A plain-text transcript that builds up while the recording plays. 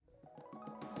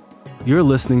You're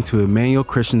listening to Emmanuel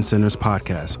Christian Center's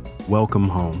podcast, Welcome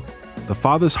Home. The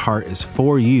Father's heart is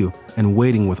for you and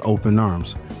waiting with open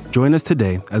arms. Join us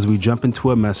today as we jump into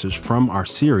a message from our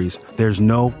series, There's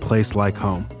No Place Like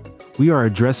Home. We are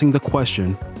addressing the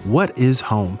question, what is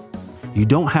home? You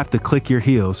don't have to click your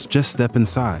heels, just step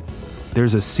inside.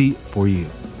 There's a seat for you.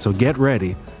 So get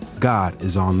ready. God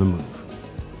is on the move.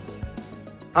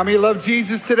 How many love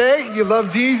Jesus today? You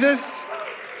love Jesus?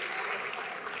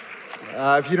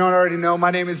 If you don't already know,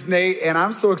 my name is Nate, and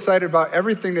I'm so excited about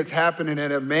everything that's happening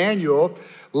at Emmanuel.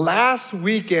 Last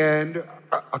weekend,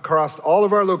 across all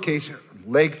of our locations,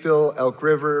 Lakeville, Elk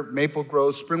River, Maple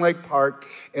Grove, Spring Lake Park,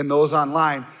 and those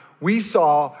online, we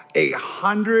saw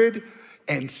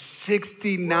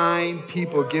 169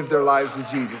 people give their lives to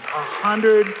Jesus.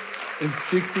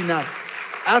 169.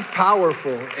 That's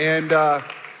powerful, and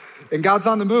God's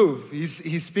on the move.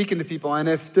 He's speaking to people, and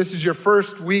if this is your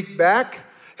first week back,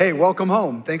 hey, welcome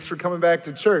home. Thanks for coming back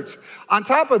to church. On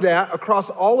top of that, across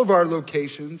all of our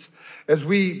locations, as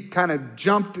we kind of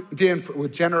jumped in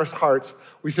with generous hearts,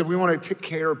 we said we want to take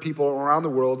care of people around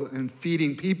the world and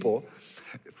feeding people.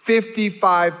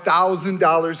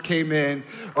 $55,000 came in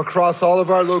across all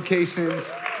of our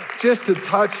locations just to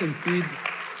touch and feed.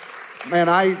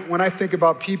 Man, when I think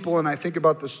about people and I think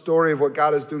about the story of what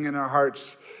God is doing in our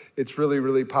hearts, it's really,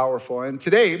 really powerful. And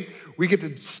today, we get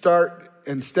to start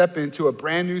and step into a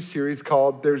brand new series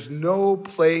called There's No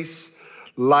Place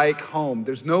Like Home.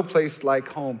 There's no place like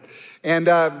home. And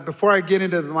before I get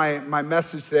into my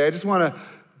message today, I just want to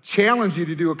challenge you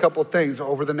to do a couple things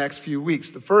over the next few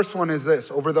weeks. The first one is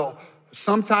this.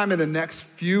 Sometime in the next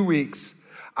few weeks,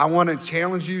 I want to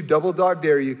challenge you, double dog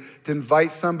dare you, to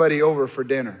invite somebody over for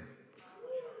dinner.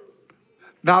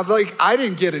 Now, I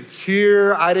didn't get a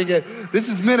cheer. This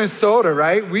is Minnesota,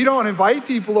 right? We don't invite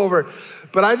people over.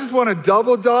 But I just want to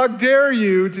double dog dare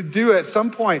you to do it at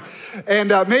some point. And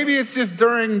maybe it's just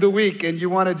during the week and you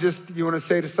want to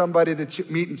say to somebody that you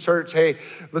meet in church, hey,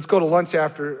 let's go to lunch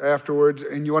afterwards,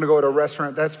 and you want to go to a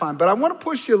restaurant, that's fine. But I want to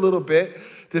push you a little bit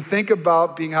to think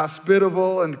about being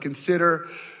hospitable and consider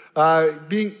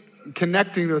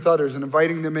connecting with others and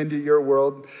inviting them into your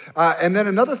world. And then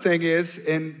another thing is,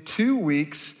 in 2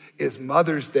 weeks is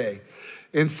Mother's Day.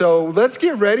 And so let's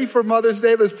get ready for Mother's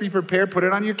Day. Let's be prepared. Put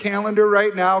it on your calendar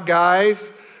right now,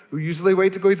 guys who usually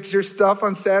wait to go get your stuff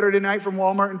on Saturday night from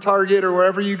Walmart and Target or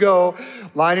wherever you go,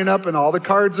 lining up and all the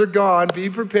cards are gone. Be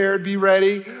prepared, be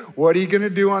ready. What are you gonna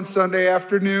do on Sunday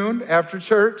afternoon after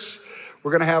church?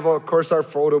 We're gonna have, of course, our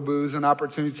photo booths and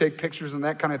opportunity to take pictures and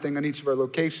that kind of thing on each of our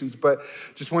locations, but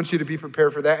just want you to be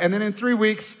prepared for that. And then in 3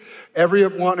 weeks, every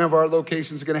one of our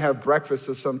locations is gonna have breakfast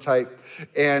of some type,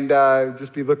 and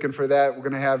just be looking for that. We're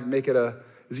gonna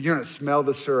you're gonna smell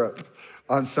the syrup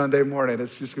on Sunday morning.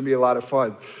 It's just gonna be a lot of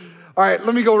fun. All right,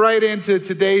 let me go right into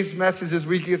today's message as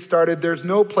we get started. There's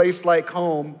no place like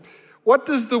home. What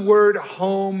does the word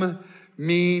home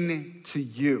mean to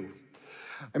you?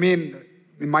 I mean,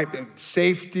 it might be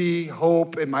safety,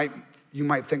 hope. You might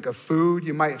think of food.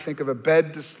 You might think of a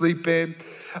bed to sleep in.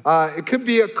 It could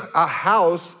be a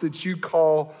house that you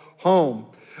call home.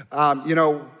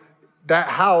 That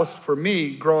house, for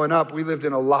me, growing up, we lived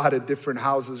in a lot of different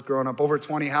houses growing up, over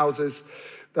 20 houses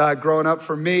growing up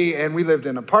for me. And we lived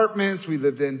in apartments, we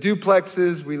lived in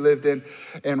duplexes, we lived in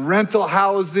rental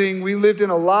housing. We lived in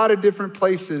a lot of different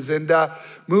places and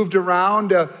moved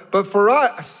around. But for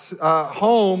us,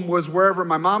 home was wherever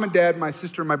my mom and dad, my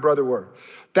sister and my brother were.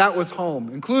 That was home,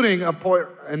 including a point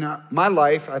in my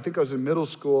life, I think I was in middle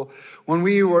school, when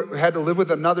we had to live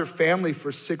with another family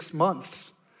for 6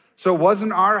 months. So it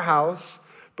wasn't our house,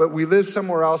 but we lived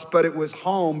somewhere else, but it was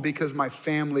home because my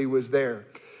family was there.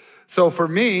 So for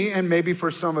me, and maybe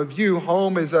for some of you,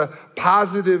 home is a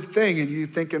positive thing, and you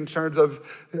think in terms of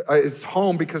it's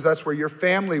home because that's where your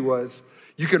family was.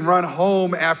 You can run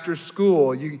home after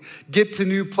school. You get to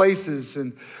new places,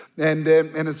 and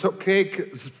it's okay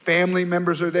because family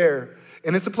members are there.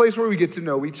 And it's a place where we get to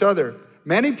know each other.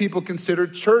 Many people consider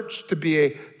church to be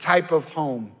a type of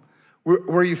home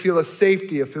where you feel a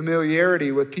safety, a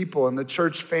familiarity with people in the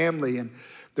church family. And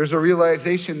there's a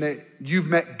realization that you've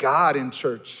met God in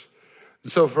church.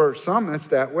 So for some, it's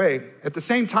that way. At the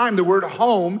same time, the word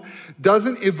home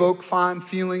doesn't evoke fond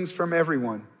feelings from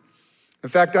everyone. In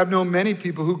fact, I've known many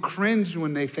people who cringe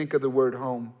when they think of the word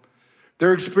home.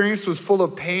 Their experience was full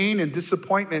of pain and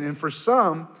disappointment, and for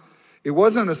some, it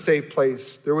wasn't a safe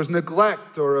place. There was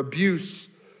neglect or abuse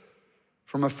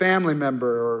from a family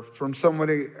member or from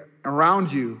somebody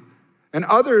around you. And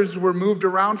others were moved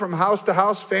around from house to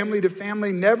house, family to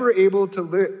family, never able to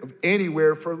live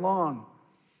anywhere for long.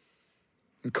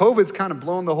 And COVID's kind of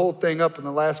blown the whole thing up in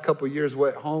the last couple of years,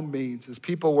 what home means, as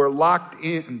people were locked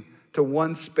in to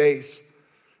one space.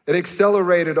 It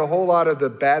accelerated a whole lot of the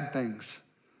bad things.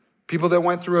 People that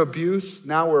went through abuse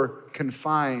now were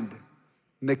confined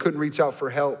and they couldn't reach out for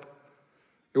help.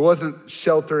 It wasn't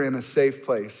shelter in a safe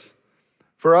place.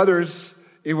 For others,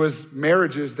 it was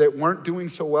marriages that weren't doing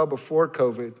so well before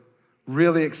COVID,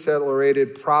 really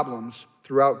accelerated problems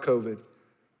throughout COVID.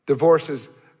 Divorces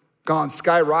gone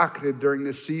skyrocketed during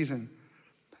this season.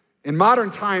 In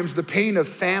modern times, the pain of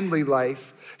family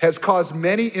life has caused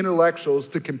many intellectuals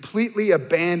to completely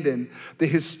abandon the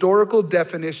historical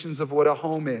definitions of what a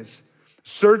home is,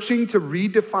 searching to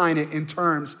redefine it in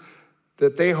terms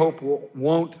that they hope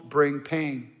won't bring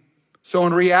pain. So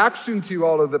in reaction to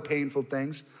all of the painful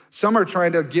things, some are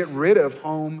trying to get rid of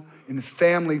home in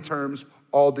family terms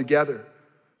altogether.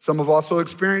 Some have also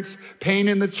experienced pain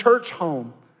in the church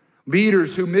home.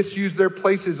 Leaders who misuse their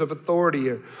places of authority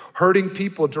are hurting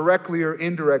people directly or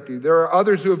indirectly. There are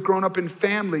others who have grown up in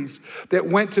families that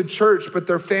went to church, but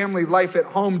their family life at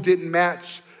home didn't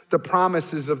match the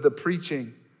promises of the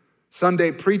preaching.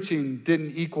 Sunday preaching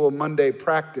didn't equal Monday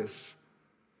practice.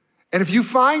 And if you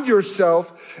find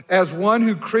yourself as one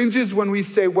who cringes when we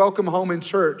say welcome home in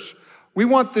church, we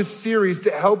want this series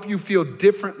to help you feel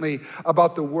differently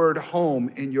about the word home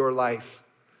in your life.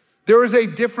 There is a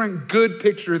different good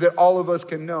picture that all of us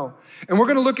can know. And we're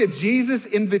gonna look at Jesus'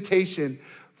 invitation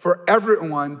for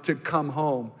everyone to come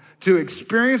home, to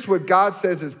experience what God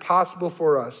says is possible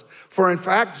for us. For in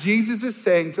fact, Jesus is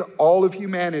saying to all of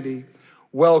humanity,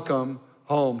 welcome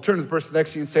home. Turn to the person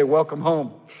next to you and say, welcome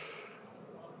home.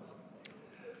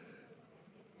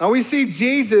 Now we see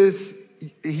Jesus,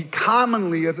 he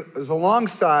commonly is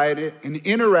alongside an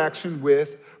interaction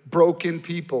with broken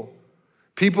people.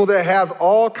 People that have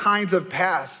all kinds of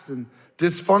pasts and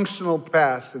dysfunctional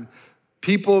pasts, and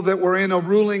people that were in a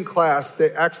ruling class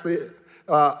that actually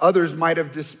others might have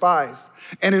despised.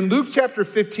 And in Luke chapter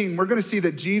 15, we're gonna see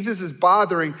that Jesus is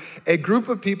bothering a group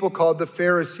of people called the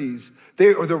Pharisees. They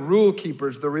are the rule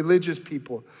keepers, the religious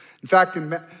people. In fact,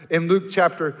 in Luke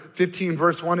chapter 15,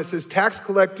 verse 1, it says, tax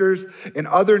collectors and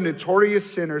other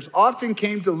notorious sinners often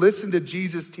came to listen to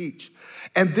Jesus teach.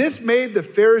 And this made the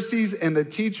Pharisees and the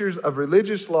teachers of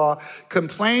religious law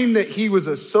complain that he was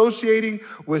associating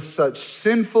with such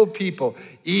sinful people,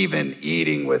 even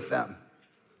eating with them.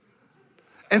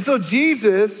 And so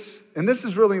Jesus, and this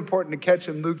is really important to catch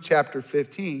in Luke chapter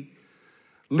 15,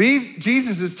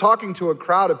 Jesus is talking to a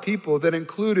crowd of people that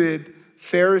included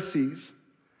Pharisees.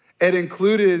 It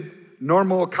included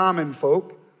normal common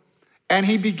folk. And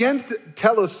he begins to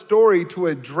tell a story to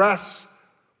address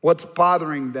what's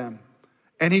bothering them.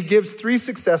 And he gives three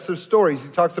successive stories.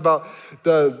 He talks about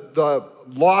the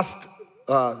lost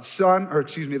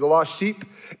the lost sheep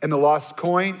and the lost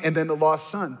coin and then the lost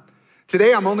son.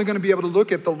 Today, I'm only gonna be able to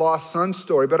look at the lost son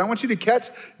story, but I want you to catch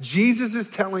Jesus is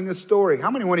telling a story.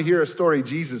 How many wanna hear a story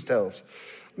Jesus tells?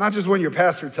 Not just one your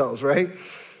pastor tells, right?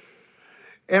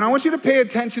 And I want you to pay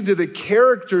attention to the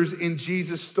characters in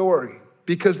Jesus' story,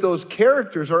 because those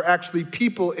characters are actually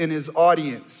people in his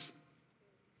audience.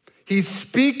 He's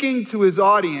speaking to his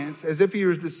audience as if he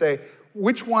was to say,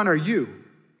 which one are you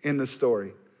in the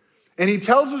story? And he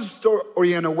tells his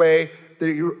story in a way that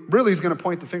he really is gonna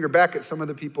point the finger back at some of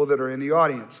the people that are in the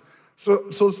audience. So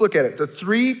let's look at it. The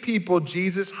three people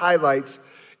Jesus highlights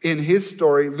in his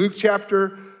story, Luke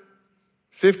chapter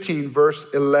 15, verse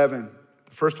 11.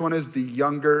 The first one is the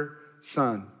younger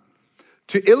son.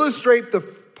 To illustrate the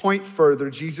point further,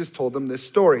 Jesus told them this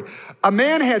story. A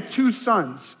man had two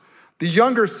sons. The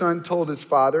younger son told his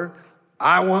father,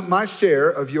 I want my share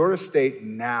of your estate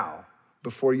now,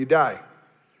 before you die.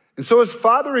 And so his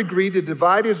father agreed to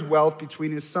divide his wealth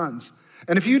between his sons.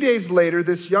 And a few days later,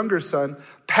 this younger son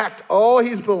packed all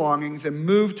his belongings and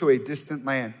moved to a distant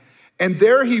land. And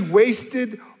there he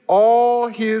wasted all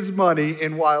his money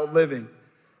in wild living.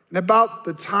 And about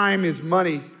the time his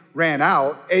money ran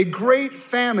out, a great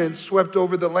famine swept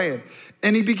over the land.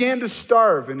 And he began to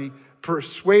starve, and he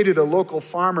persuaded a local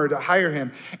farmer to hire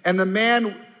him. And the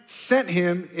man sent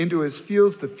him into his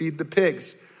fields to feed the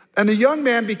pigs. And the young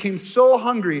man became so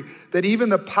hungry that even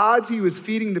the pods he was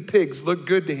feeding the pigs looked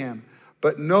good to him.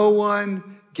 But no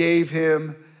one gave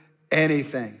him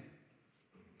anything.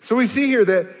 So we see here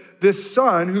that this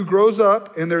son who grows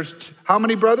up, and there's how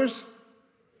many brothers?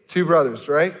 Two brothers,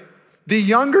 right? The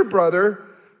younger brother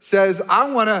says, I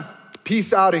want to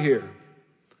peace out of here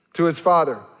to his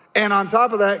father. And on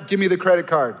top of that, give me the credit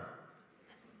card.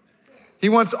 He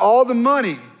wants all the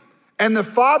money, and the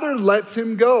father lets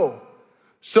him go.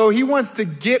 So he wants to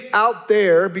get out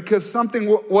there because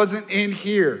something wasn't in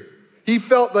here. He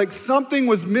felt like something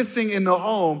was missing in the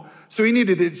home, so he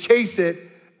needed to chase it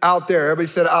out there. Everybody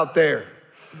said out there.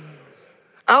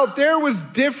 Out there was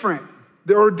different.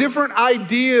 There were different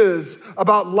ideas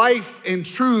about life and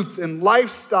truth and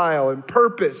lifestyle and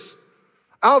purpose.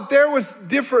 Out there was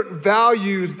different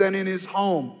values than in his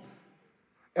home.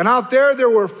 And out there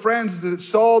were friends that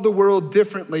saw the world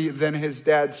differently than his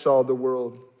dad saw the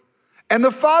world. And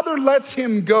the father lets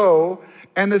him go,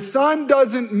 and the son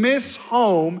doesn't miss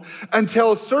home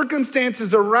until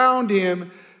circumstances around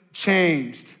him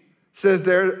changed. It says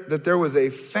there that there was a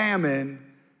famine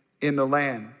in the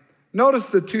land. Notice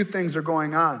the two things are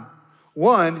going on.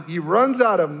 One, he runs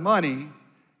out of money,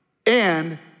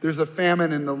 and there's a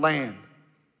famine in the land.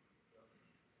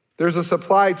 There's a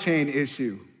supply chain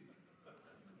issue.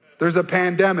 There's a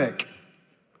pandemic.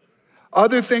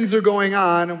 Other things are going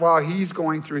on while he's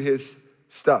going through his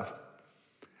stuff.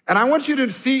 And I want you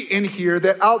to see in here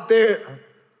that out there,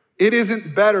 it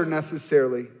isn't better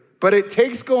necessarily, but it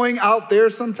takes going out there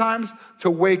sometimes to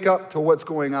wake up to what's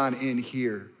going on in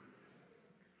here.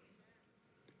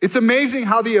 It's amazing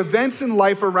how the events in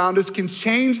life around us can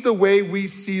change the way we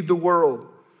see the world.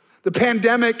 The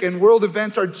pandemic and world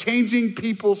events are changing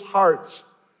people's hearts.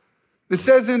 It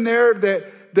says in there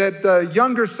that the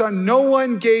younger son, no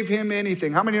one gave him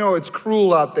anything. How many know it's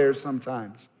cruel out there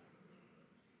sometimes?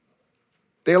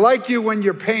 They like you when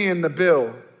you're paying the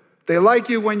bill. They like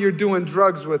you when you're doing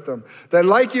drugs with them. They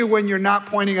like you when you're not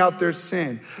pointing out their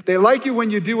sin. They like you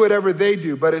when you do whatever they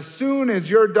do. But as soon as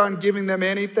you're done giving them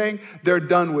anything, they're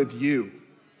done with you.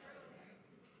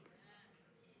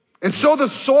 And so the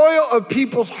soil of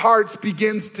people's hearts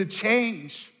begins to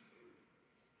change.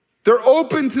 They're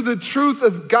open to the truth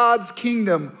of God's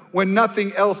kingdom when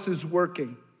nothing else is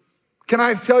working. Can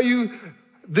I tell you,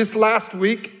 this last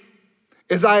week,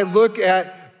 as I look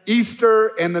at Easter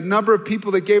and the number of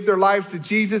people that gave their lives to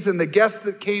Jesus and the guests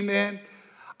that came in,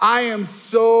 I am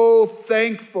so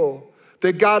thankful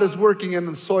that God is working in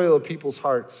the soil of people's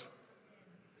hearts.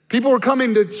 People were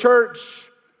coming to church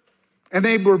and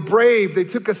they were brave. They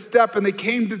took a step and they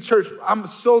came to church. I'm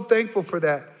so thankful for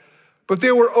that. But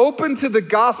they were open to the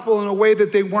gospel in a way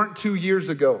that they weren't 2 years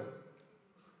ago.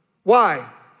 Why?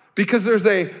 Because there's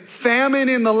a famine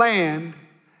in the land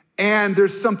and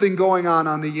there's something going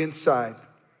on the inside.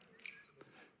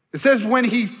 It says, when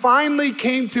he finally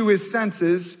came to his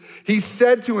senses, he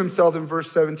said to himself in verse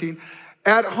 17,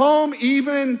 at home,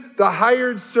 even the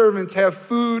hired servants have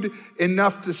food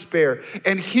enough to spare.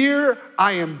 And here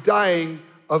I am dying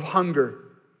of hunger.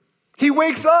 He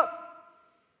wakes up.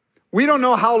 We don't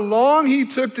know how long he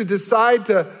took to decide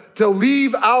to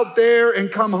leave out there and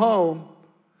come home,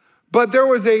 but there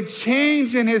was a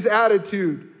change in his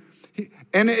attitude.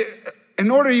 In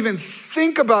order to even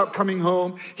think about coming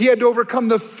home, he had to overcome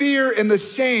the fear and the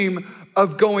shame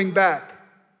of going back.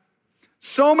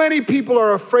 So many people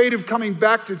are afraid of coming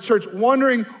back to church,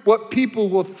 wondering what people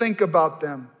will think about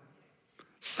them.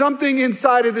 Something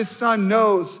inside of this son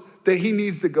knows that he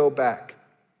needs to go back.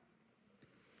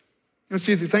 Let's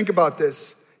see if you think about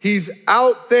this. He's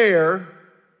out there,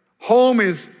 home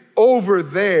is over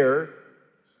there,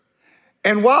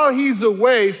 and while he's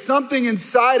away, something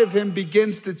inside of him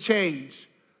begins to change.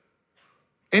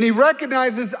 And he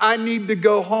recognizes, I need to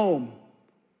go home.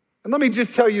 And let me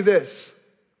just tell you this.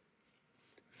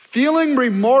 Feeling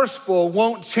remorseful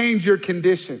won't change your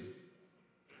condition.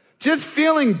 Just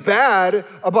feeling bad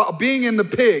about being in the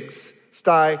pigs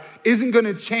sty isn't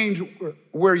gonna change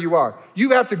where you are. You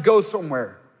have to go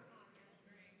somewhere.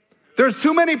 There's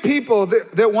too many people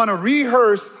that wanna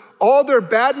rehearse all their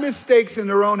bad mistakes in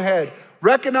their own head.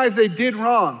 Recognize they did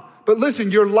wrong. But listen,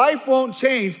 your life won't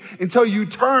change until you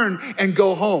turn and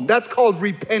go home. That's called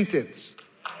repentance.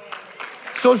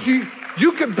 So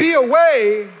you could be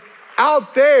away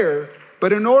out there,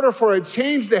 but in order for a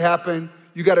change to happen,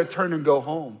 you got to turn and go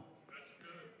home.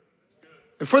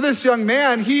 And for this young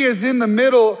man, he is in the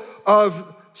middle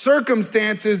of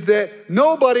circumstances that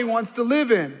nobody wants to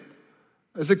live in.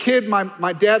 As a kid,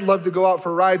 my dad loved to go out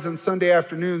for rides on Sunday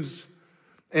afternoons.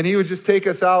 And he would just take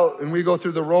us out and we go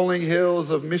through the rolling hills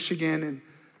of Michigan and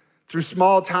through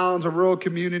small towns or rural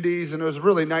communities. And it was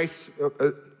really nice,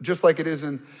 just like it is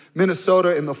in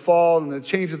Minnesota in the fall and the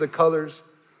change of the colors.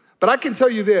 But I can tell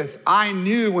you this, I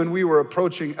knew when we were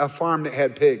approaching a farm that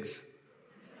had pigs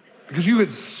because you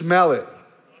could smell it,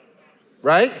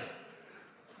 right?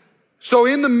 So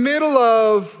in the middle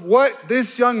of what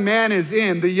this young man is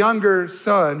in, the younger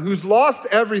son who's lost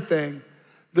everything,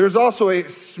 there's also a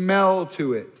smell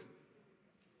to it.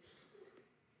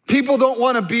 People don't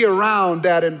want to be around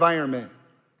that environment.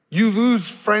 You lose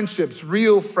friendships,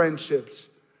 real friendships.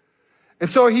 And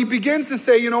so he begins to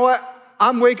say, you know what?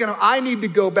 I'm waking up. I need to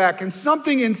go back. And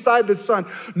something inside the son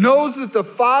knows that the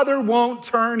father won't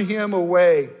turn him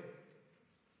away.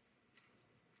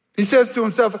 He says to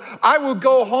himself, I will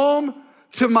go home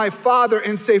to my father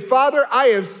and say, Father, I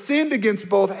have sinned against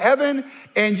both heaven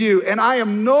and you, and I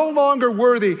am no longer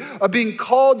worthy of being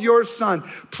called your son.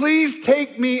 Please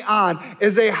take me on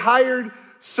as a hired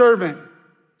servant.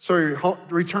 So he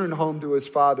returned home to his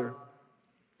father.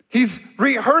 He's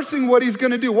rehearsing what he's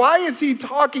going to do. Why is he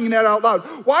talking that out loud?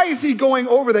 Why is he going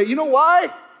over that? You know why?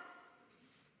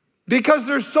 Because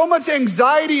there's so much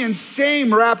anxiety and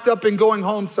shame wrapped up in going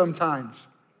home sometimes.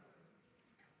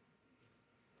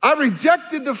 I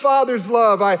rejected the Father's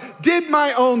love. I did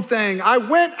my own thing. I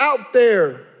went out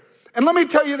there. And let me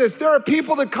tell you this, there are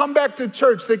people that come back to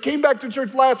church, that came back to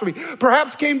church last week,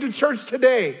 perhaps came to church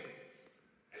today,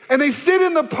 and they sit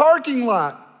in the parking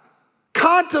lot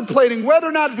contemplating whether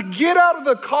or not to get out of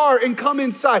the car and come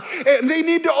inside. And they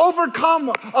need to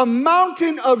overcome a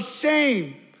mountain of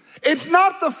shame. It's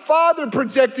not the Father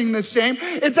projecting the shame.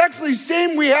 It's actually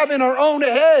shame we have in our own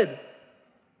head.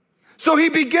 So he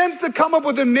begins to come up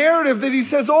with a narrative that he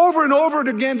says over and over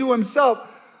again to himself.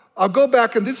 I'll go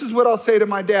back and this is what I'll say to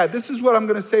my dad. This is what I'm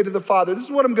going to say to the Father. This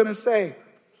is what I'm going to say.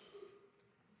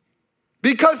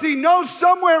 Because he knows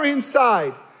somewhere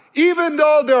inside, even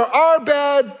though there are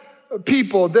bad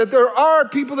people, that there are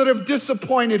people that have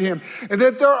disappointed him, and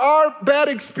that there are bad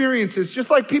experiences, just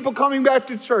like people coming back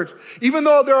to church. Even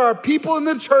though there are people in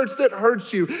the church that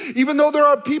hurts you, even though there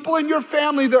are people in your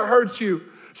family that hurts you,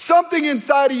 something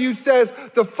inside of you says,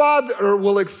 the Father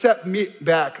will accept me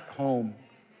back home.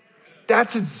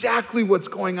 That's exactly what's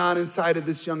going on inside of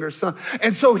this younger son.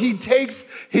 And so he takes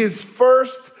his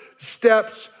first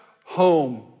steps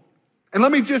home. And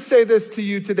let me just say this to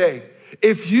you today.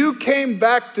 If you came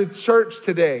back to church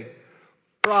today,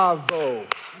 bravo,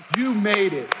 you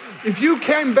made it. If you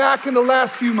came back in the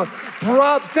last few months,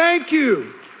 bravo, thank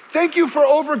you. Thank you for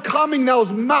overcoming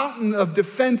those mountain of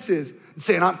defenses and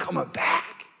saying, I'm coming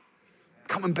back.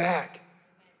 Coming back.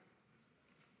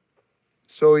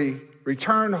 So he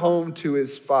returned home to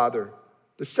his father.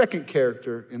 The second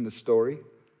character in the story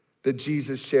that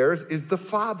Jesus shares is the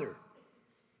Father.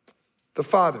 The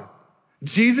Father.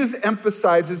 Jesus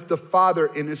emphasizes the Father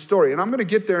in his story. And I'm going to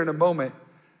get there in a moment.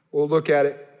 We'll look at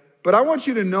it. But I want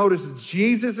you to notice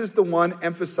Jesus is the one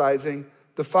emphasizing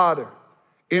the Father.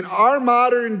 In our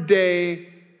modern day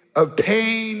of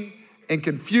pain and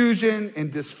confusion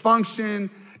and dysfunction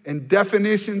and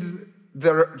definitions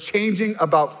that are changing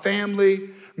about family,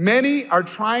 many are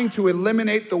trying to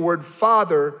eliminate the word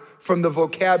father from the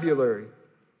vocabulary.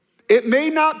 It may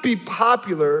not be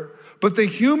popular, but the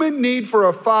human need for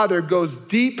a father goes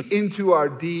deep into our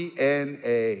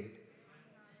DNA.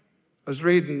 I was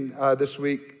reading this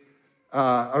week,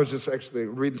 I was just actually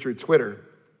reading through Twitter,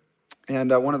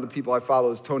 and one of the people I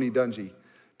follow is Tony Dungy.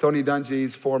 Tony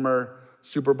Dungy's former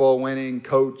Super Bowl winning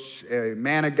coach, a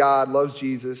man of God, loves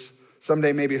Jesus.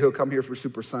 Someday maybe he'll come here for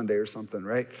Super Sunday or something,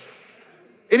 right?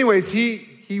 Anyways,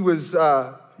 he was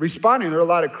responding. There are a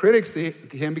lot of critics to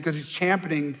him because he's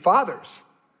championing fathers.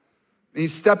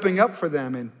 He's stepping up for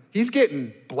them, and he's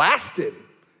getting blasted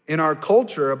in our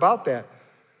culture about that.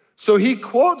 So he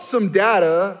quotes some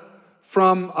data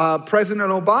from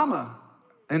President Obama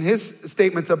and his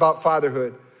statements about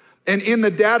fatherhood. And in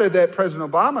the data that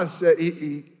President Obama said,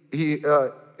 he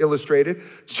illustrated,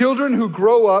 children who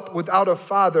grow up without a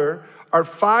father are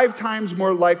 5 times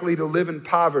more likely to live in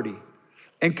poverty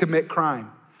and commit crime,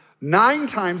 9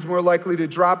 times more likely to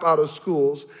drop out of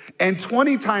schools, and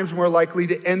 20 times more likely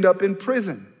to end up in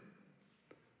prison.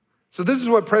 So this is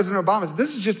what President Obama said.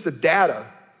 This is just the data.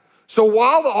 So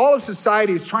while all of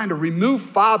society is trying to remove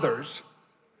fathers,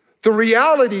 the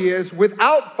reality is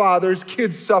without fathers,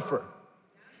 kids suffer.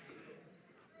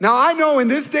 Now, I know in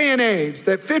this day and age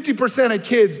that 50% of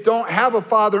kids don't have a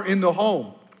father in the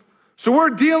home. So we're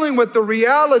dealing with the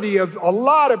reality of a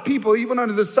lot of people, even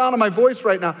under the sound of my voice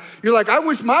right now. You're like, I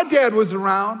wish my dad was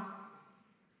around.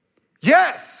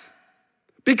 Yes,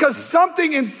 because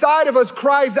something inside of us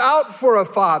cries out for a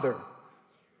father.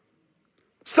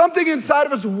 Something inside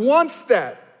of us wants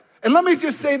that. And let me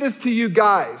just say this to you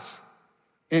guys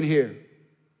in here.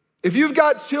 If you've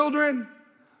got children,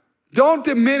 don't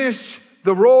diminish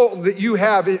the role that you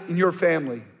have in your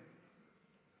family.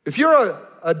 If you're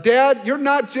a dad, you're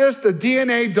not just a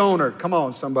DNA donor. Come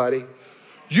on, somebody.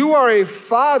 You are a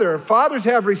father. Fathers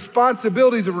have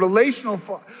responsibilities, relational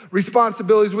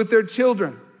responsibilities with their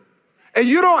children. And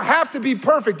you don't have to be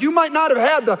perfect. You might not have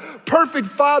had the perfect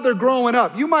father growing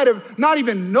up. You might have not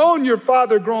even known your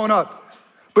father growing up.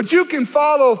 But you can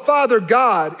follow Father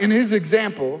God in his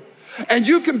example. And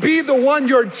you can be the one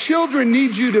your children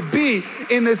need you to be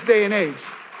in this day and age.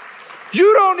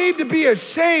 You don't need to be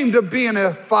ashamed of being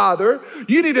a father.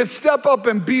 You need to step up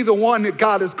and be the one that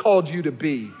God has called you to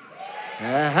be.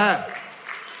 And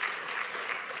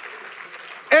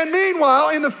meanwhile,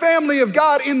 in the family of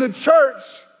God, in the church,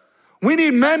 we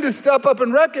need men to step up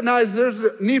and recognize there's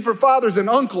a need for fathers and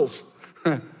uncles.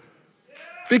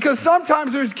 Because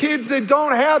sometimes there's kids that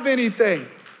don't have anything.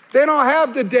 They don't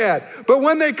have the dad. But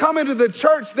when they come into the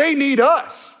church, they need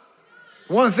us.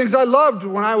 One of the things I loved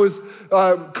when I was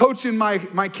coaching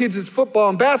my kids' football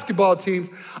and basketball teams,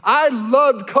 I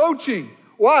loved coaching.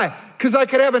 Why? Because I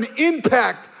could have an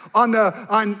impact on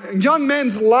young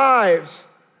men's lives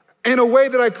in a way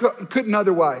that I couldn't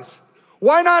otherwise.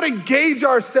 Why not engage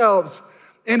ourselves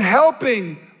in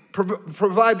helping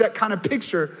provide that kind of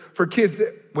picture for kids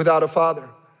without a father?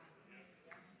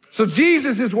 So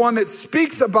Jesus is one that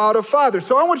speaks about a father.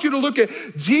 So I want you to look at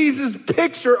Jesus'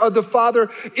 picture of the father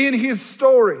in his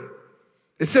story.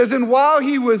 It says, and while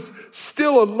he was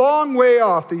still a long way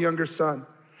off, the younger son,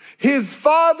 his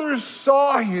father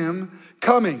saw him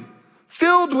coming,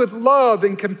 filled with love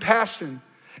and compassion.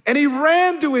 And he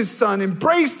ran to his son,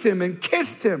 embraced him, and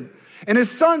kissed him. And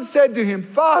his son said to him,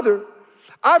 Father,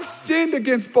 I've sinned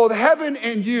against both heaven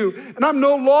and you, and I'm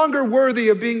no longer worthy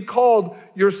of being called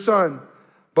your son.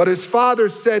 But his father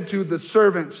said to the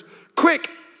servants, quick,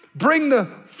 bring the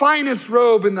finest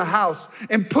robe in the house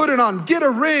and put it on. Get a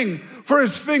ring for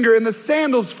his finger and the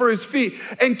sandals for his feet,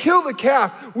 and kill the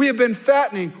calf we have been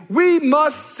fattening. We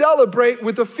must celebrate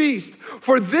with a feast.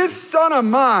 For this son of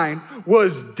mine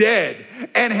was dead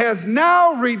and has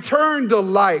now returned to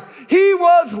life. He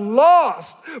was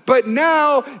lost, but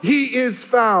now he is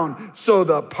found. So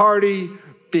the party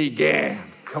began.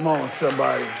 Come on,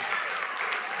 somebody.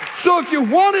 So if you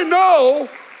want to know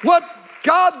what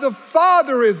God the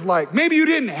Father is like, maybe you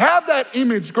didn't have that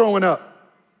image growing up,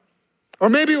 or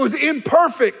maybe it was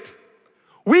imperfect,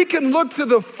 we can look to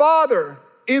the Father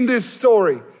in this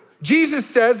story. Jesus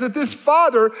says that this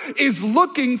father is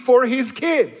looking for his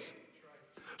kids.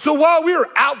 So while we're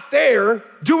out there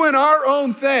doing our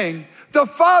own thing, the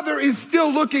Father is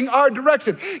still looking our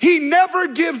direction. He never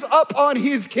gives up on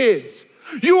his kids.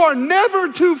 You are never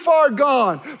too far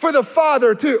gone for the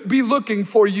Father to be looking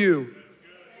for you.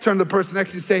 Turn to the person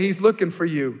next to you and say, he's looking for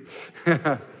you.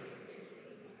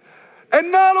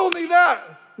 And not only that,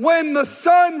 when the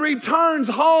son returns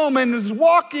home and is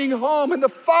walking home and the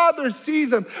father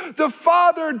sees him, the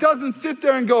father doesn't sit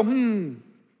there and go,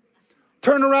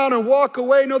 turn around and walk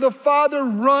away. No, the father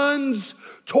runs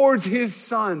towards his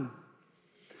son.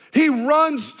 He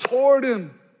runs toward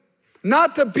him,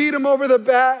 not to beat him over the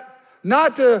bat,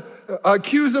 not to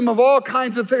accuse him of all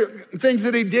kinds of things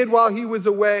that he did while he was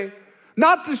away,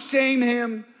 not to shame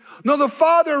him. No, the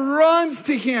father runs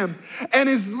to him and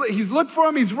he's looked for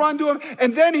him, he's run to him,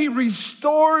 and then he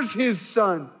restores his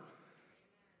son.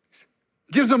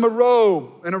 Gives him a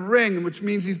robe and a ring, which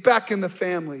means he's back in the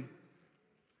family.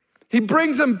 He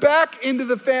brings him back into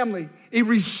the family. He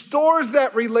restores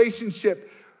that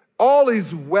relationship. All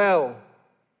is well.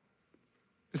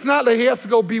 It's not that he has to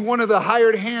go be one of the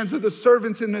hired hands or the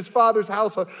servants in his father's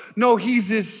household. No, he's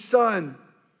his son.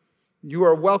 You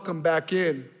are welcome back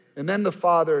in. And then the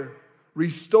father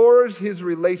restores his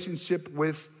relationship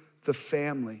with the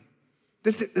family.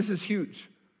 This is huge.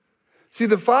 See,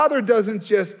 the father doesn't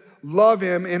just love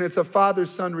him and it's a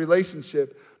father-son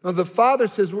relationship. No, the father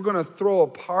says, we're going to throw a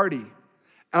party and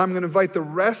I'm going to invite the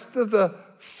rest of the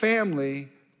family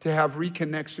to have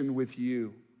reconnection with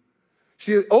you.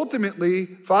 See, ultimately,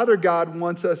 Father God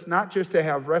wants us not just to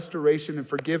have restoration and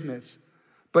forgiveness,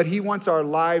 but he wants our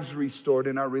lives restored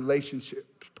and our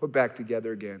relationships put back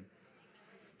together again.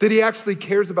 That he actually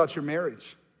cares about your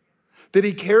marriage. That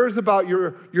he cares about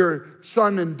your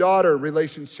son and daughter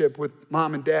relationship with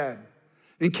mom and dad.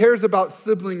 And cares about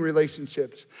sibling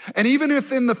relationships. And even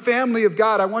if in the family of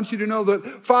God, I want you to know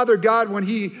that Father God, when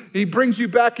he brings you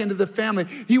back into the family,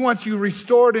 he wants you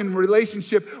restored in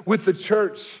relationship with the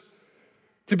church.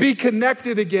 To be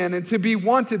connected again and to be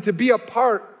wanted, to be a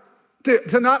part,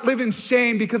 to not live in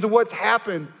shame because of what's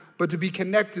happened, but to be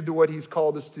connected to what he's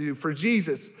called us to do. For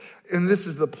Jesus, and this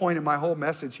is the point of my whole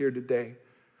message here today,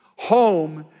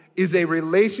 home is a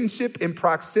relationship in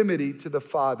proximity to the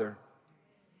Father.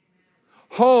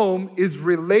 Home is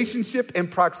relationship and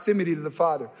proximity to the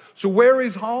Father. So where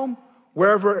is home?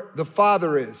 Wherever the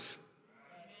Father is.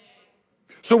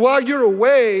 So while you're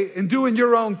away and doing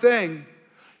your own thing,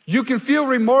 you can feel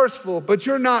remorseful, but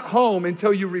you're not home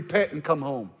until you repent and come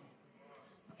home.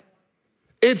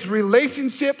 It's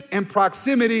relationship and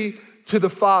proximity to the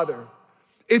Father.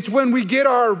 It's when we get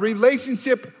our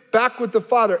relationship back with the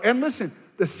Father. And listen,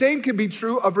 the same can be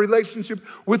true of relationship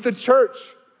with the church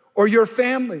or your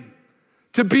family.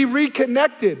 To be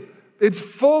reconnected, it's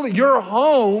fully your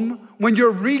home when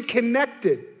you're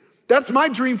reconnected. That's my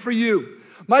dream for you.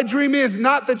 My dream is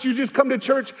not that you just come to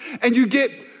church and you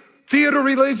get theater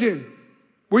religion,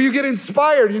 where you get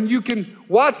inspired and you can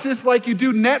watch this like you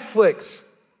do Netflix.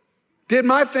 Did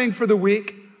my thing for the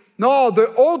week. No,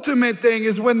 the ultimate thing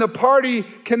is when the party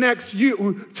connects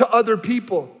you to other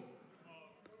people.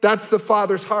 That's the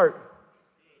Father's heart.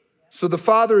 So the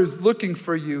Father is looking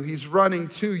for you. He's running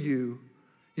to you.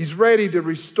 He's ready to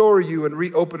restore you and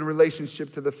reopen a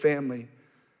relationship to the family.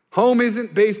 Home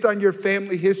isn't based on your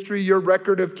family history, your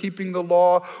record of keeping the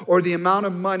law, or the amount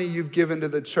of money you've given to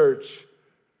the church.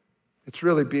 It's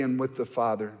really being with the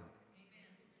Father.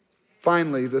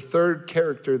 Finally, the third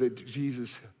character that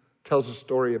Jesus tells a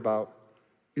story about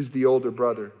is the older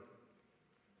brother.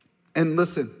 And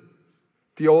listen,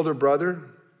 the older brother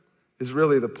is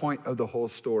really the point of the whole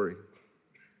story.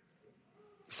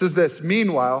 It says this,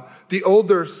 meanwhile, the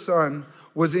older son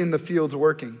was in the fields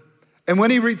working. And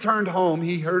when he returned home,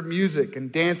 he heard music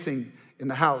and dancing in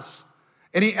the house.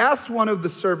 And he asked one of the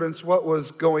servants what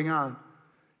was going on.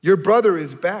 Your brother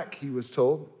is back, he was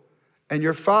told, and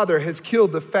your father has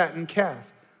killed the fattened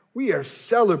calf. We are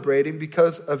celebrating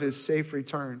because of his safe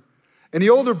return. And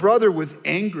the older brother was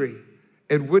angry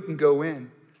and wouldn't go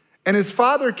in. And his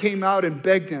father came out and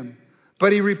begged him.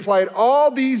 But he replied,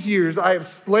 all these years I have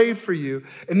slaved for you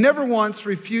and never once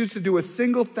refused to do a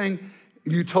single thing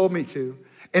you told me to.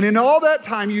 And in all that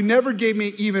time, you never gave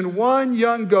me even one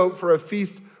young goat for a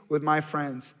feast with my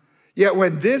friends. Yet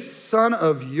when this son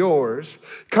of yours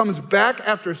comes back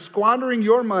after squandering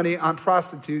your money on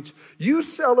prostitutes, you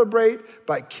celebrate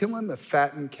by killing the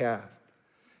fattened calf.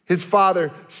 His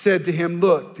father said to him,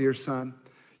 look, dear son,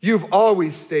 you've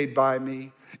always stayed by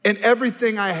me, and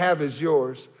everything I have is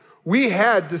yours. We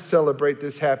had to celebrate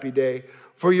this happy day,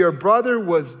 for your brother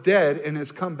was dead and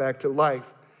has come back to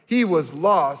life. He was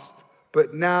lost,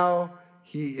 but now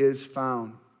he is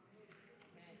found.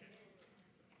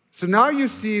 So now you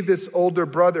see this older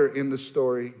brother in the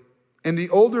story, and the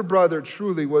older brother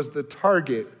truly was the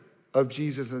target of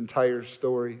Jesus' entire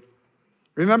story.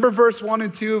 Remember verse 1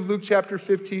 and 2 of Luke chapter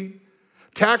 15?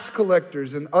 Tax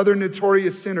collectors and other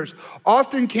notorious sinners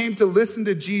often came to listen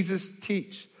to Jesus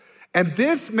teach. And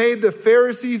this made the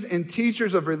Pharisees and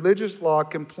teachers of religious law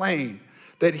complain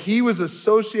that he was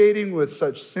associating with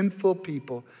such sinful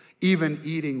people, even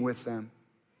eating with them.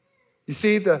 You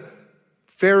see, the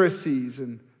Pharisees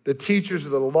and the teachers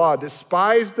of the law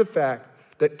despised the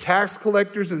fact that tax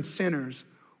collectors and sinners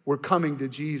were coming to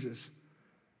Jesus.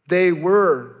 They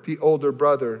were the older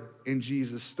brother in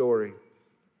Jesus' story.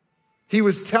 He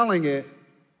was telling it,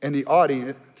 and the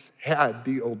audience had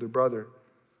the older brother.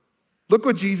 Look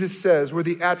what Jesus says were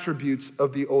the attributes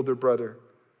of the older brother.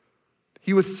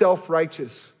 He was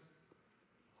self-righteous.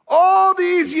 All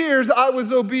these years I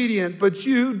was obedient, but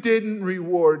you didn't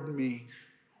reward me.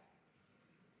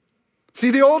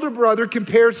 See, the older brother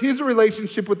compares his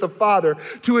relationship with the father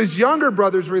to his younger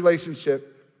brother's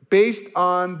relationship based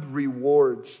on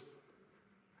rewards.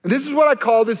 And this is what I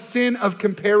call the sin of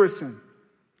comparison.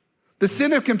 The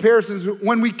sin of comparison is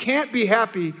when we can't be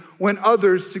happy when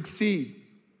others succeed.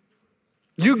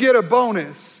 You get a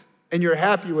bonus and you're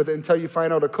happy with it until you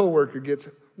find out a coworker gets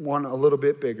one a little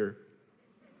bit bigger.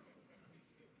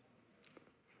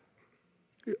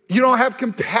 You don't have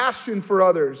compassion for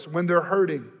others when they're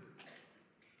hurting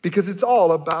because it's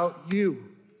all about you.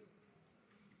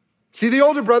 See, the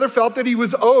older brother felt that he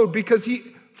was owed because he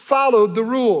followed the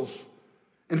rules.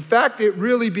 In fact, it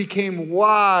really became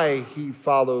why he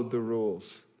followed the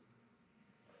rules.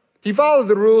 He followed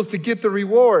the rules to get the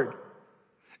reward.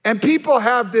 And people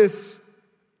have this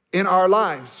in our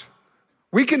lives.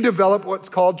 We can develop what's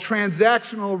called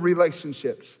transactional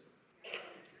relationships.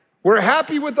 We're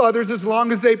happy with others as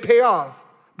long as they pay off.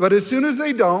 But as soon as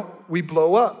they don't, we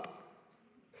blow up.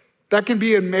 That can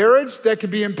be in marriage, that can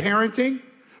be in parenting.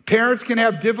 Parents can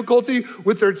have difficulty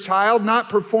with their child not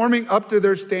performing up to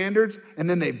their standards, and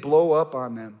then they blow up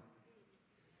on them.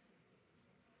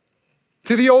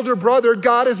 To the older brother,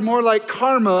 God is more like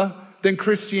karma than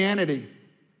Christianity.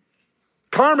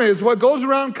 Karma is what goes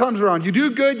around, comes around. You do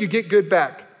good, you get good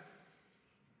back.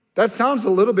 That sounds a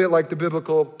little bit like the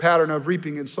biblical pattern of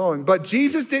reaping and sowing. But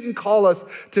Jesus didn't call us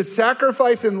to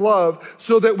sacrifice and love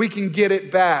so that we can get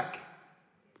it back.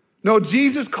 No,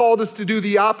 Jesus called us to do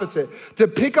the opposite, to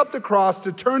pick up the cross,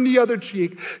 to turn the other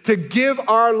cheek, to give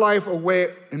our life away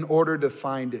in order to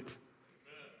find it.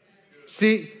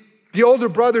 See, the older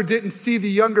brother didn't see the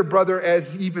younger brother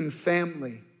as even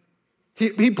family.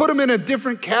 He put him in a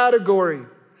different category.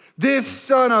 this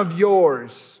son of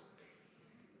yours.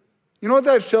 You know what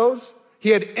that shows? He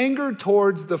had anger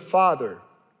towards the father.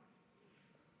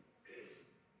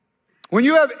 When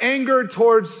you have anger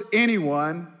towards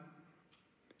anyone,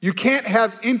 you can't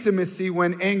have intimacy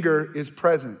when anger is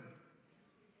present.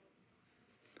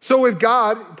 So with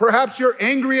God, perhaps you're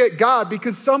angry at God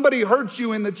because somebody hurt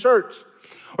you in the church,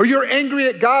 or you're angry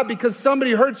at God because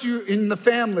somebody hurts you in the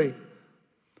family.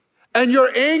 And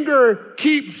your anger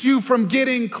keeps you from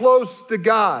getting close to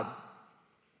God.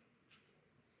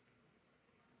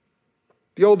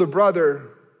 The older brother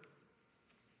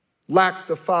lacked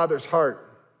the father's heart.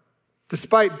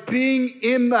 Despite being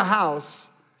in the house,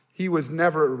 he was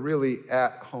never really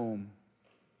at home.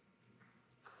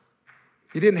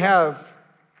 He didn't have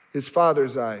his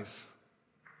father's eyes.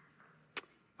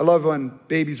 I love when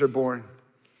babies are born.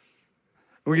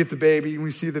 We get the baby, and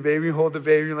we see the baby, we hold the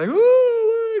baby, and you're like,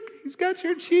 ooh, look, he's got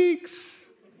your cheeks.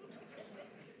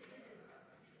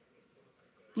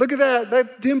 Look at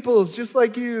that dimple's just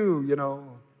like you, you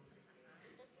know.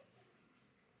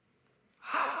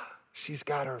 She's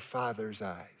got her father's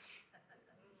eyes.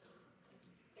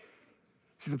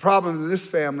 See, the problem in this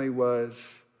family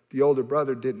was the older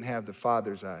brother didn't have the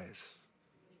father's eyes.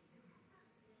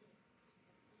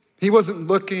 He wasn't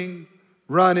looking,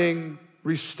 running,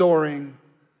 restoring.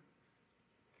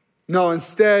 No,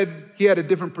 instead, he had a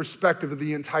different perspective of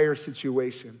the entire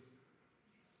situation.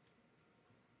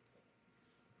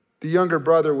 The younger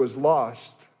brother was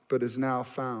lost, but is now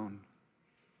found.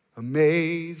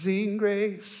 Amazing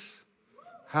grace,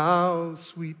 how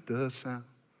sweet the sound.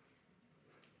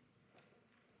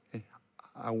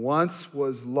 I once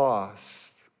was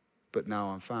lost, but now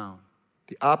I'm found.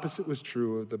 The opposite was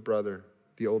true of the brother,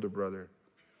 the older brother.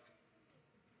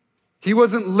 He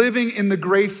wasn't living in the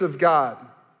grace of God,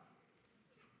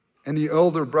 and the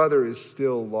older brother is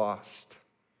still lost.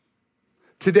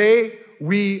 Today,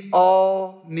 we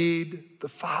all need the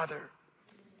Father.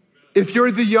 If you're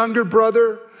the younger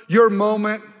brother, your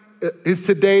moment is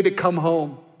today to come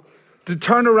home, to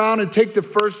turn around and take the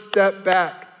first step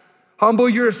back. Humble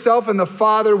yourself and the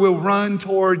Father will run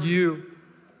toward you.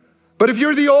 But if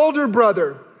you're the older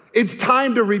brother, it's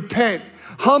time to repent.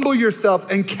 Humble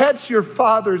yourself and catch your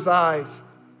Father's eyes.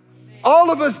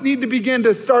 All of us need to begin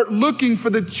to start looking for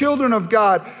the children of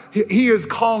God He is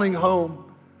calling home.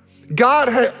 God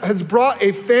has brought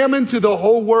a famine to the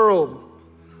whole world.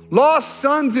 Lost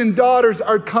sons and daughters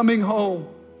are coming home.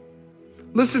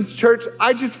 Listen, church,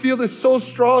 I just feel this so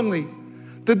strongly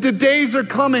that the days are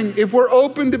coming, if we're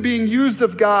open to being used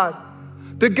of God,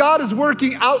 that God is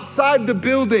working outside the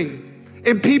building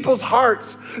in people's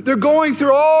hearts. They're going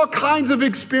through all kinds of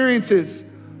experiences.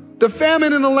 The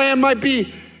famine in the land might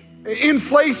be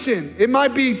inflation. It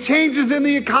might be changes in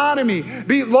the economy,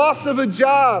 be loss of a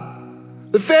job.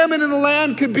 The famine in the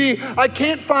land could be, I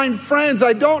can't find friends.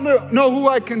 I don't know who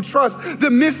I can trust. The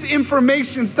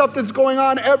misinformation stuff that's going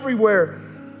on everywhere.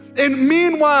 And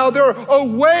meanwhile, they're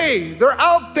away. They're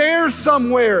out there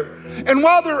somewhere. And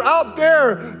while they're out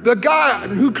there, the God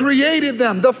who created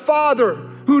them, the Father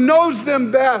who knows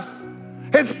them best,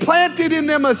 has planted in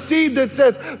them a seed that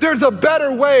says, there's a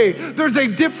better way. There's a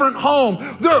different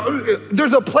home.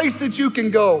 There's a place that you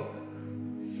can go.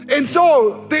 And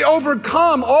so they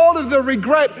overcome all of the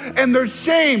regret and their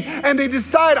shame, and they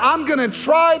decide, I'm gonna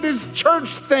try this church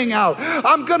thing out.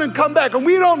 I'm gonna come back. And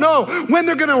we don't know when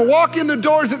they're gonna walk in the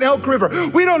doors at Elk River.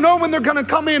 We don't know when they're gonna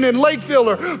come in Lakeville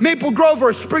or Maple Grove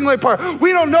or Spring Lake Park.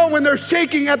 We don't know when they're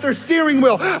shaking at their steering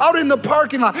wheel out in the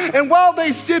parking lot. And while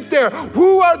they sit there,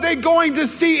 who are they going to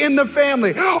see in the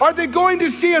family? Are they going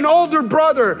to see an older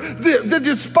brother that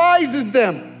despises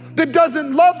them, that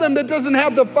doesn't love them, that doesn't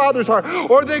have the Father's heart?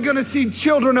 Or are they going to see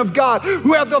children of God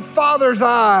who have the Father's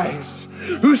eyes,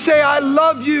 who say, I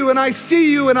love you and I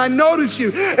see you and I notice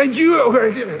you and you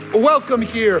are welcome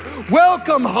here,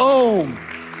 welcome home.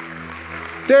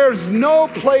 There's no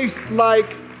place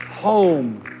like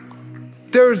home.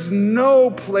 There's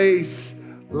no place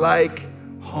like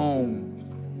home.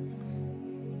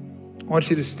 I want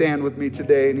you to stand with me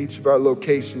today in each of our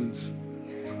locations.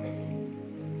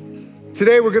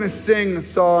 Today we're going to sing the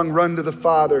song, Run to the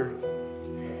Father.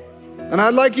 And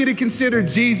I'd like you to consider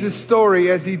Jesus' story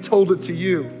as he told it to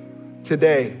you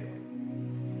today.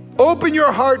 Open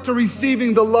your heart to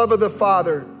receiving the love of the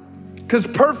Father, because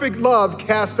perfect love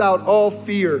casts out all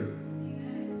fear.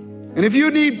 And if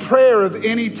you need prayer of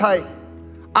any type,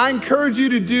 I encourage you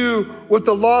to do what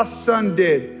the lost son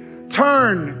did.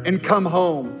 Turn and come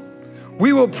home.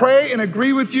 We will pray and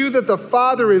agree with you that the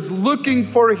Father is looking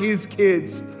for his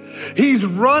kids. He's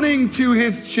running to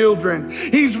his children.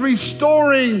 He's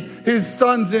restoring his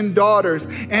sons and daughters,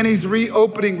 and he's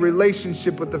reopening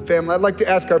relationship with the family. I'd like to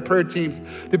ask our prayer teams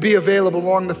to be available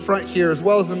along the front here as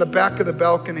well as in the back of the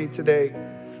balcony today.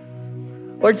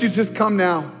 I'd like you to just come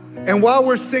now. And while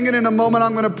we're singing in a moment,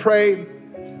 I'm going to pray.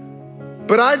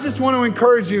 But I just want to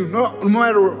encourage you, no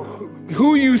matter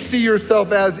who you see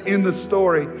yourself as in the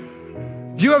story,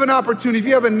 you have an opportunity. If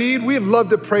you have a need, we'd love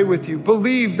to pray with you.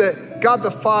 Believe that God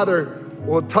the Father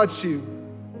will touch you.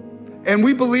 And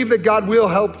we believe that God will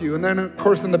help you. And then, of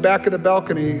course, in the back of the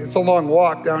balcony, it's a long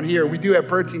walk down here. We do have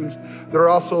prayer teams that are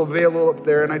also available up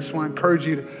there. And I just want to encourage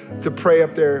you to pray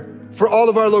up there. For all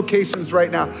of our locations right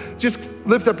now, just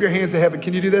lift up your hands to heaven.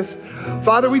 Can you do this?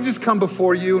 Father, we just come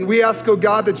before you and we ask, oh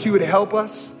God, that you would help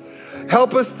us.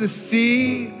 Help us to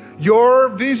see your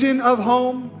vision of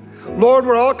home. Lord,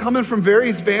 we're all coming from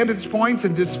various vantage points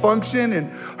and dysfunction and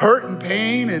hurt and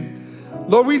pain. And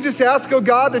Lord, we just ask, oh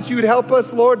God, that you would help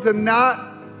us, Lord, to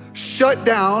not shut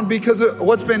down because of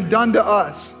what's been done to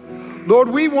us. Lord,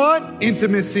 we want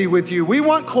intimacy with you. We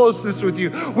want closeness with you.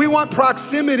 We want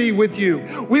proximity with you.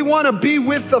 We want to be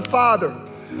with the Father.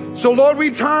 So Lord,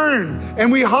 we turn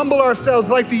and we humble ourselves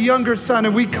like the younger son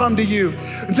and we come to you.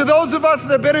 And to those of us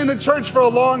that have been in the church for a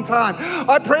long time,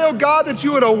 I pray, oh God, that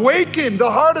you would awaken the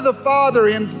heart of the Father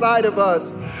inside of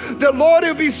us. That Lord, it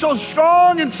would be so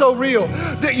strong and so real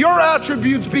that your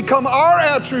attributes become our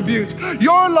attributes.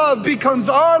 Your love becomes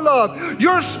our love.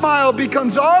 Your smile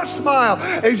becomes our smile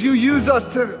as you use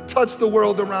us to touch the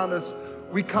world around us.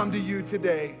 We come to you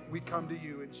today. We come to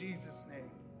you in Jesus'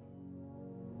 name.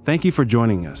 Thank you for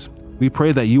joining us. We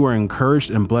pray that you are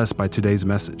encouraged and blessed by today's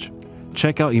message.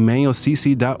 Check out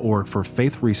emmanuelcc.org for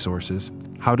faith resources,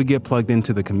 how to get plugged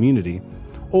into the community,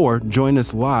 or join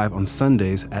us live on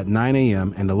Sundays at 9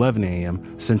 a.m. and 11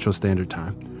 a.m. Central Standard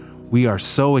Time. We are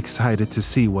so excited to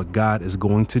see what God is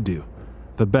going to do.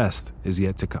 The best is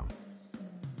yet to come.